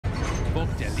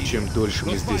Чем дольше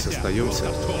мы здесь остаемся,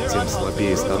 тем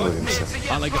слабее становимся.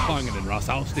 Alle Gefangenen raus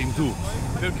aus dem Zug.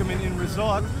 Willkommen im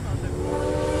Resort.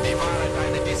 Bewahre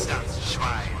deine Distanz,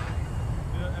 Schwein.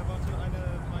 Wir erwarten eine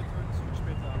weitere Zug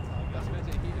später am Tag.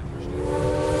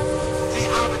 Sie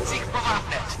haben sich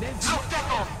bewaffnet. Zur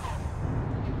Deckung!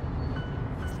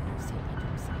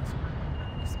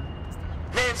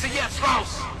 Nehmen Sie jetzt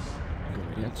raus!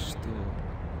 Говорят, что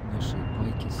наши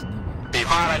байки снова...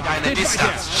 Bewahre deine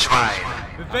Distanz, Schwein.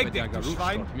 Beweg dich, du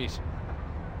Schwein.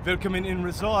 Willkommen im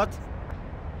Resort.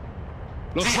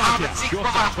 Sie haben sich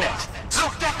bewaffnet.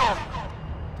 Zur Deckung!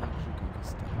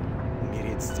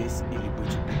 Умереть здесь или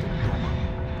быть убитым дома?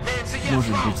 Nehmen Sie jetzt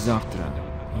Может быть, raus! завтра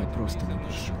я просто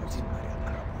напишу.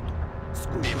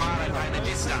 Bewahre deine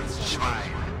Distanz,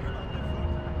 Schwein.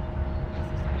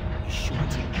 Еще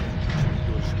один. Чем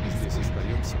дольше мы здесь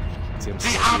остаемся, тем Sie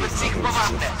слабее haben sich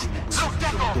bewaffnet. становимся. Zur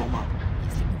Deckung! Дома.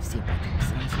 Если мы все пойдем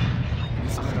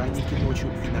сразу, Охранники ночью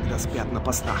иногда спят на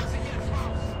постах.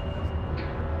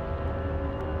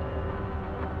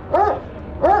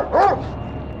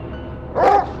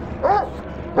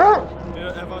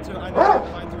 Wir erwarten eine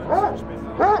weitere Zug später.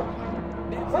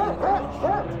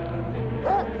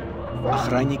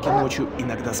 Охранники ночью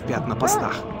иногда спят на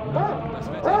постах.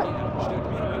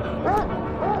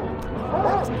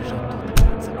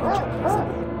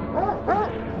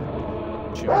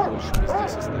 Чем дольше мы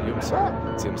здесь остаемся,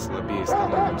 тем слабее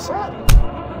становимся.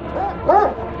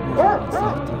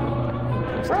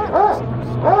 может быть,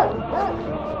 завтра я просто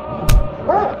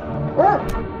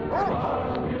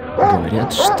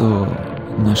Говорят, что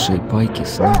наши байки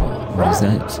снова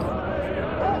врезаются.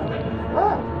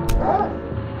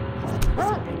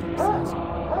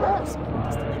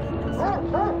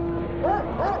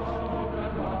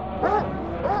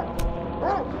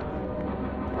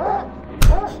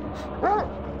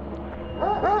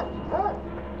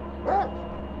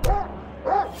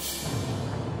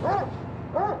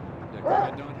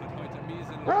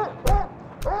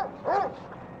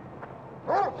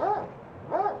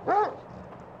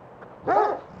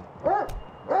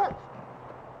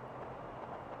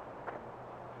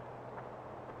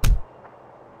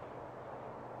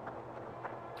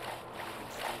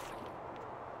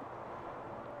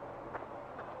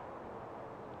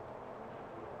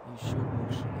 Еще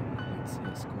больше нравится,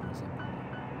 я скоро забуду.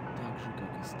 Так же,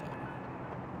 как и старый.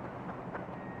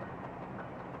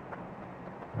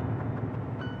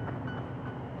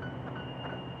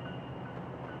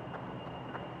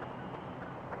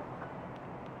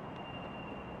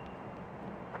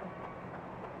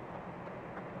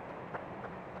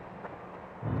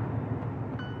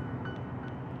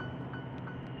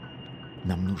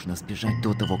 Нам нужно сбежать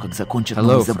до того, как закончится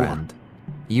новый забор. Hello, friend.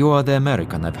 You are the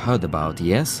American I've heard about,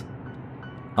 yes?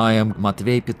 I am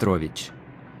Matvey Petrovich.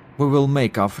 We will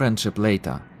make our friendship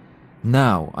later.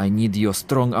 Now I need your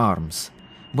strong arms.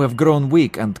 We have grown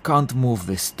weak and can't move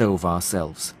this stove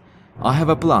ourselves. I have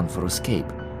a plan for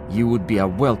escape. You would be a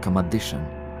welcome addition.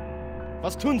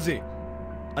 Was tun Sie?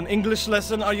 An English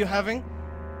lesson are you having?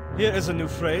 Here is a new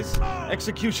phrase.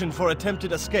 Execution for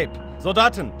attempted escape.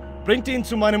 Soldaten, bringt ihn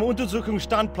zu meinem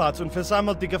Untersuchungsstandplatz und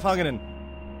versammelt die Gefangenen.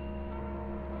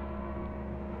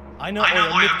 Einer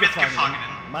eurer Mitgefangenen,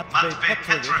 Matvey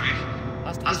Petrovich,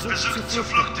 hat versucht zu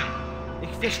flüchten. Ich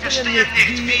verstehe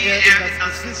nicht, wie er in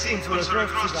das Gesicht unserer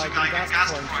großzügigen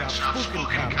Gastfreundschaft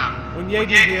spucken kann und jeden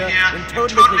hier in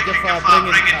tödliche Gefahr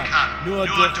bringen kann. Nur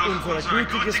durch unser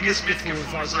gütiges Mitgefühl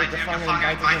seid ihr Gefangenen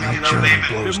weiterhin am Leben.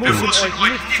 Wir müssen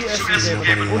euch nicht zu essen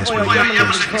geben und euer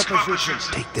jämmerlichen Körper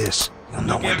schützen. Take this.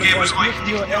 Wir geben euch nicht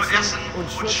nur Essen und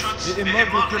Schutz, wir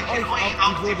ermöglichen euch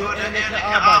auch die würdeähnliche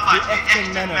Arbeit wie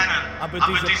echten Männer. Aber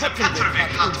dieser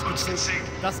Petrovich hat uns gezeigt,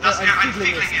 dass er ein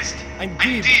Fiedling ist, ein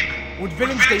Dieb und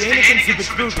willens derjenigen zu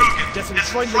betrügen, dessen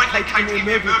Freundlichkeit ihm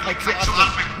Möglichkeit zu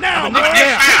atmen. Aber nicht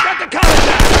mehr!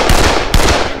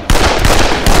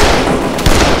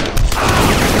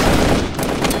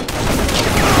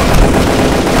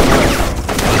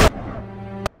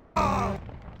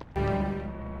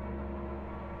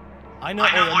 Einer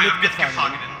eurer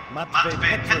Mitgefangenen, Matvey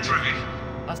Petrovich,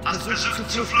 hat versucht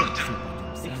zu flüchten.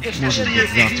 Ich verstehe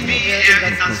nicht, wie er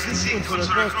in das Gesicht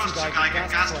unserer großzügigen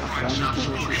Gastfreundschaft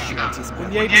spucken kann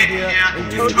und jeden hier in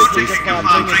tödliche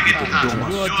Gefahr bringen kann.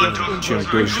 Nur durch Чем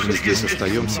unser дольше мы здесь gütiges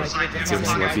остаемся, тем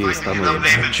слабее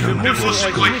становимся. Wir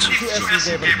müssen euch nicht zu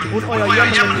essen geben und euer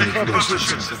jämmerlichen Körper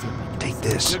schützen. Take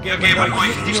this. Wir geben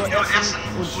euch nicht nur Essen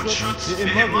und Schutz,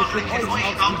 wir ermöglichen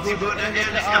euch auch die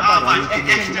würdeähnliche Arbeit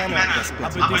wie echte Männer.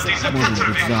 Aber dieser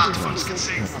Petrovich hat uns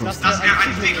gezeigt, dass er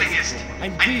ein Fiedling ist,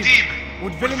 ein Dieb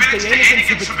und willens derjenigen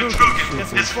zu betrügen,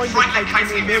 dessen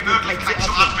Freundlichkeit ihm Möglichkeit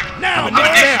zu atmen. Aber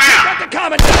nicht mehr!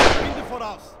 Kommandant! Winde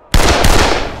voraus!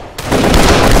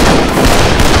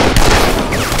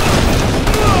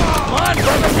 Come on,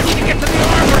 brother, we need to get to the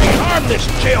armory and arm this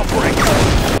jailbreak!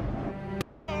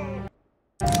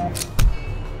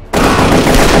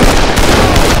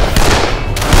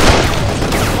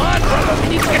 Come on, brother, we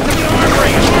need to get to the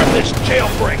armory and arm this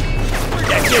jailbreak! Where'd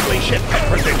that diddly shit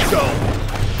Petrovich go?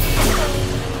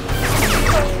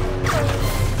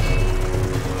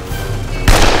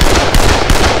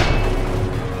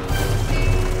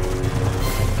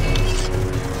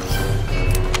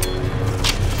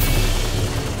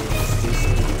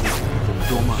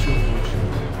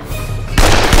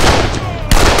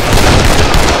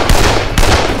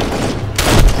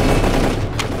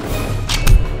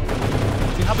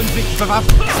 Sie haben sich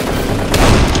bewaffnet.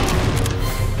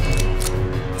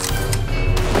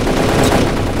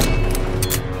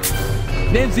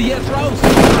 Nehmen Sie jetzt raus!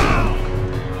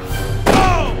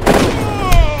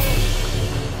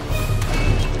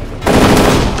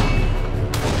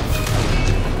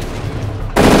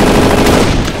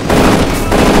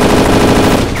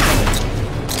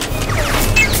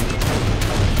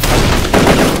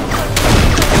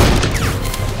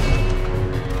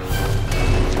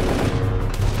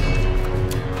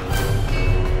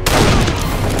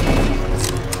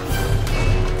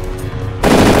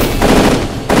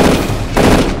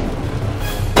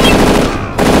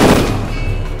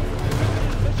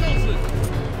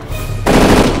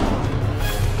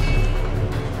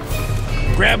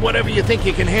 Grab whatever you think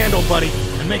you can handle, buddy,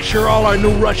 and make sure all our new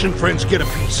Russian friends get a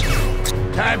piece.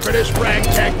 Time for this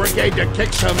ragtag brigade to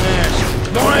kick some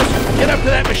ass. Norris, get up to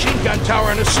that machine gun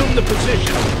tower and assume the position.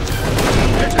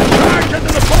 It's a charge into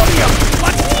the podium!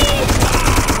 Like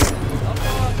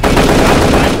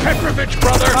Petrovich,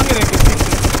 brother!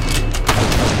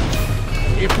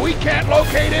 If we can't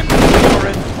locate him, we're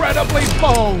incredibly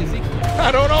boned.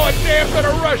 I don't know a damn bit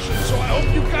of Russian, so I hope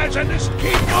you guys on this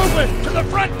keep moving to the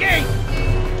front gate!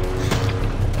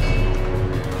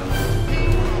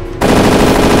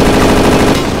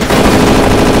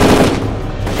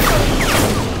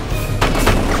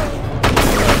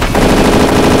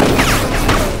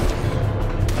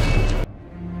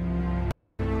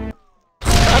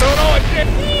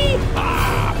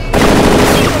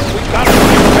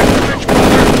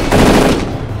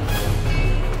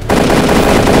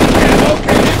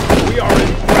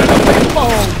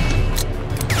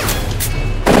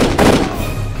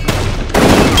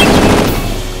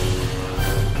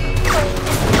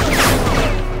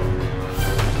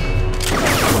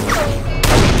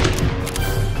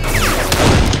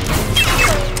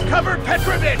 Cover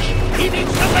Petrovich! He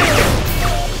needs to make it!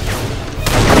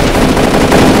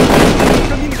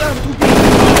 Coming down to be.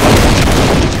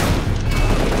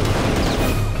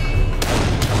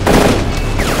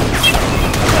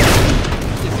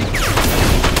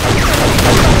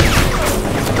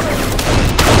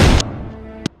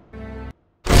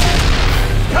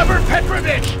 Cover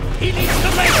Petrovich! He needs to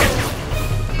make it!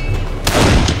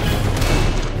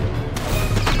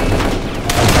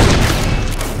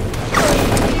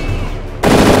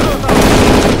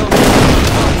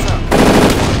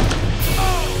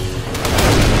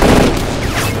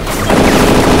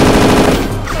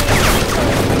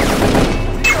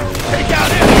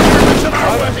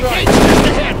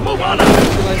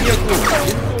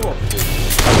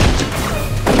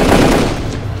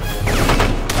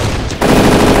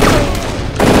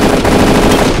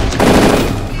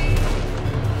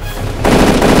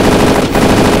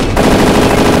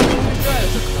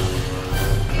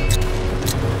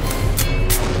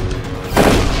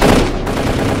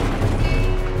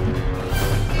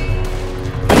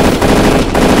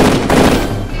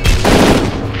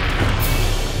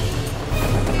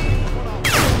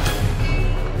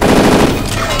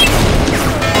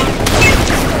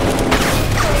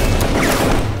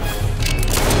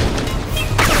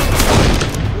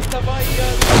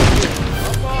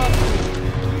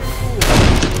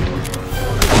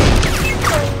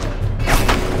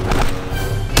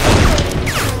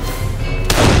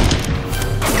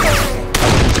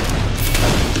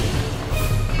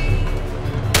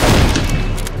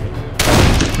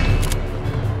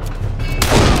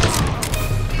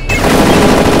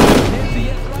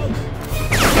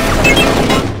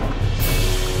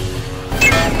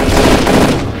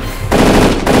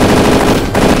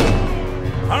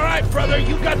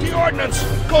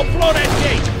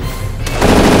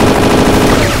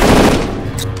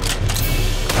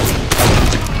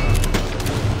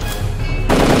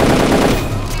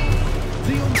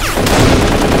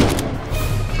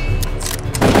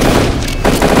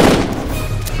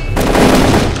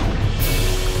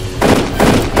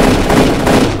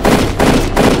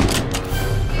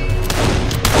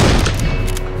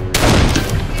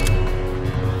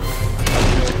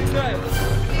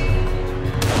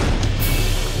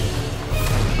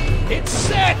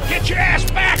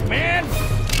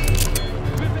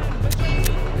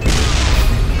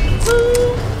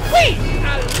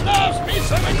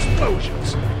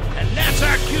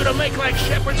 you to make like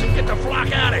shepherds and get the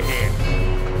flock out of here.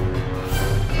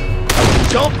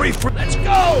 Don't be Let's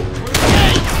go!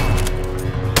 Hey!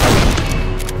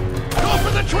 Go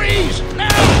for the trees! Now!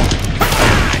 Come on!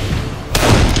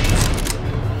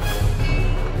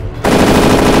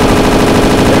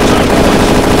 There's our boys!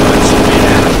 Let's speed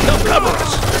at them! They'll cover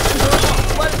us!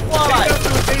 Let it fly!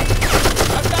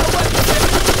 I've got a weapon,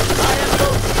 I have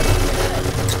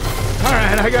those.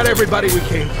 Alright, I got everybody we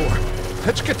came for.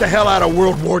 Let's get the hell out of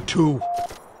World War II.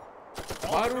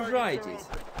 Вооружайтесь.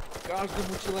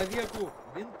 Каждому человеку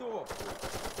винтовку.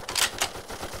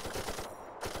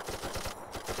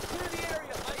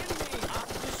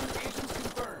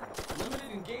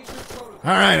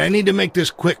 Alright, I need to make this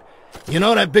quick. You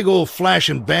know that big old flash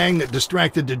and bang that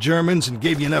distracted the Germans and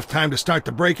gave you enough time to start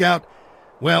the breakout?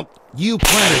 Well, you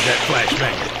planted that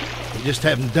flashbang. You just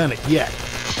haven't done it yet.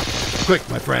 Quick,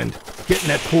 my friend. Get in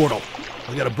that portal.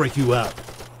 We gotta break you out.